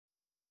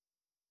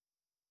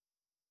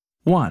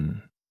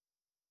1.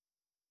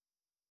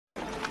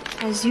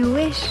 As you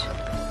wish.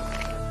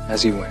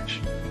 As you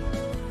wish.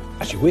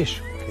 As you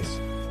wish, kiss.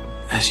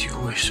 As you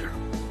wish, sir.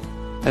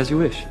 As you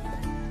wish.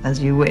 As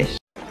you wish.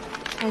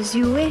 As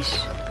you wish.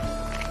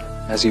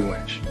 As you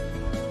wish.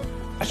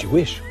 As you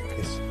wish,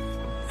 kiss.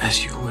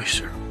 As you wish,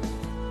 sir.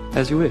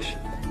 As you wish.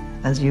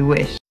 As you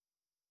wish.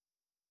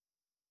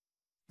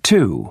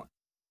 2.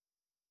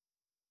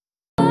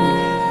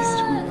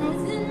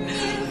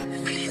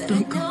 Please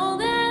don't go.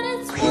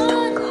 Please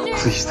don't go.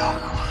 Please don't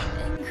go.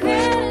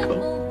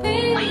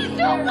 Please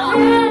don't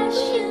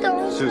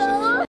go.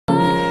 Susan.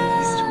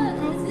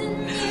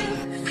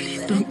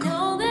 Please don't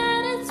go.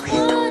 Please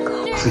don't go.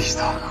 Please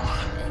don't go.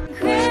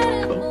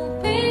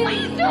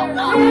 Please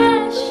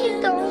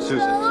don't go.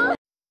 Susan.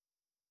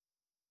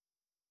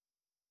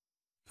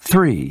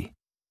 3.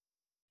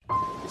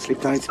 Sleep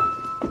tight.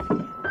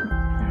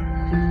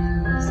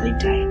 Sleep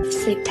tight.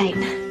 Sleep tight.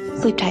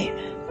 Sleep tight.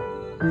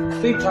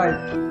 Sleep tight.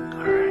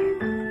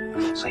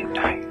 Sleep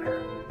tight.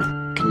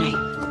 Good night.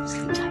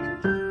 Sleep tight.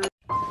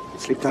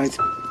 Sleep tight.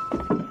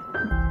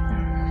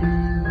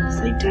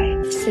 Sleep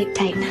tight. Sleep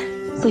tight.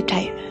 Sleep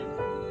tight.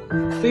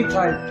 Sleep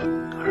tight.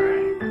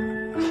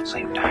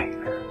 Sleep tight.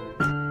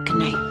 Good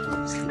night.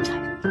 Sleep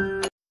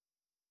tight.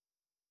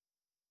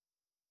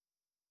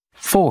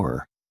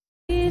 4.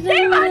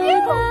 Shame on you!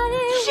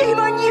 Shame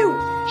on you!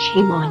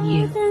 Shame on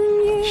you.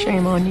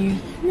 Shame on you.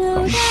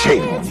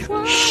 Shame on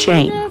you.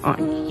 Shame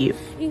on you.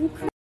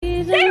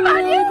 Shame on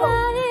you!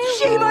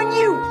 Shame on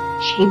you!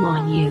 Shame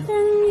on you.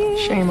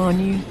 Shame on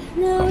you.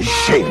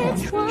 Shame on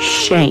you.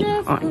 Shame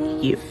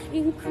on you.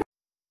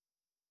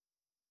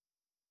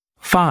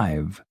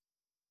 5.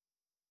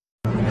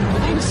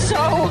 I'm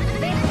so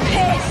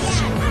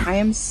pissed. I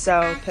am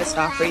so pissed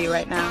off for you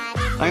right now.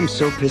 I'm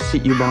so pissed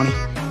at you, Bonnie.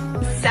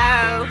 So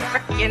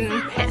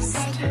freaking pissed.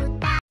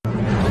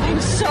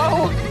 I'm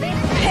so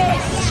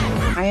pissed.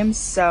 I am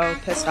so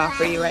pissed off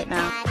for you right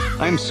now.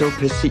 I'm so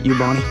pissed at you,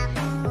 Bonnie.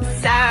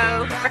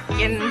 So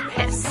freaking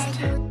pissed.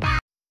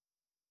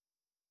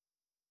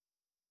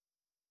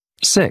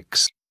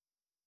 6.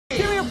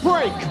 Give me a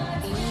break!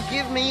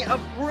 Give me a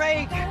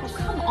break!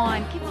 Come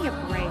on, give me a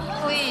break.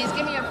 Please,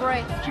 give me a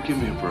break. Would you give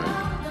me a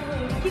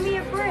break? Give me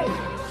a break.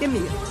 Give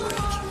me a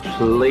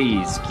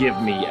Please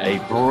give me a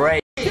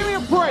break. Give me a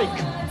break!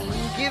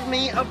 Give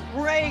me a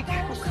break!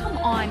 Come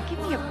on, give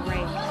me a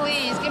break.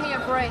 Please, give me a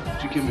break.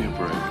 Would you give me a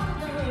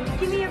break?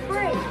 Give me a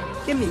break.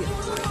 Give me a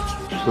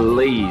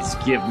Please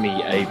give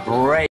me a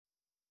break.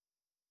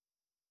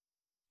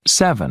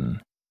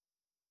 7.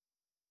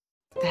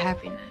 The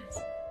happiness.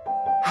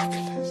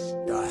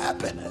 Your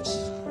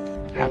happiness.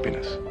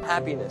 Happiness.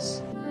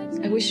 Happiness.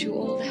 I wish you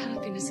all the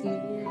happiness in the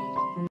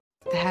world.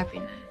 The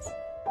happiness.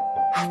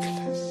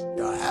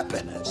 Your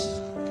happiness.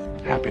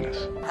 Happiness.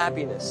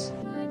 Happiness.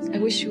 I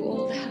wish you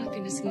all the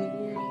happiness in the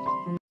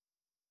world.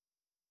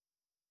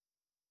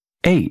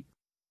 8.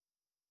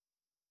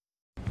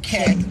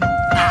 Kick. Kick ass.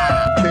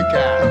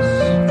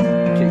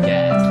 Kick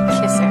ass.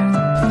 Kiss ass.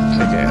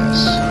 Kick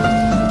ass.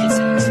 Kiss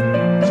ass.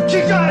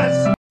 Kick ass!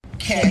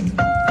 Kick.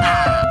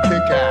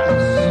 Kick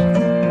ass.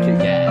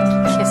 Kick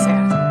ass. Kiss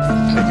ass.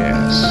 Kick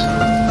ass.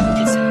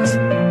 Kiss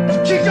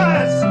ass. Kick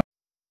ass!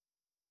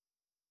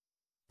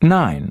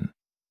 9.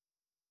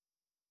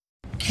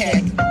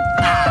 Kick. Kick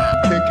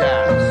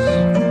ass.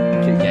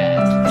 Kick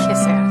ass.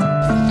 Kiss ass.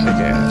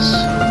 Kick ass.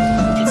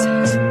 Kiss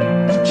ass.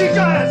 Kick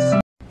ass!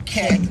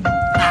 Kick.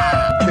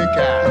 Kick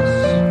ass.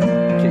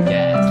 Kick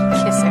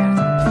ass. Kiss ass.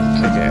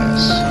 Kick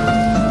ass.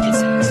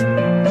 Kiss ass.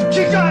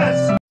 Kick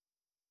ass!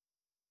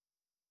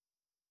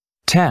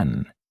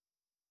 10.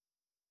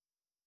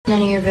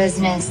 None of your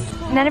business.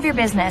 None of your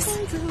business.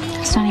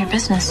 It's none of your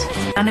business.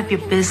 None of your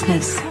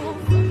business.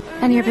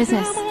 None of your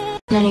business.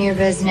 None of your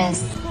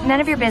business. None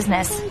of your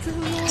business.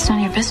 It's none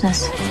of your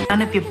business.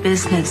 None of your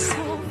business.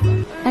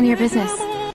 None of your business.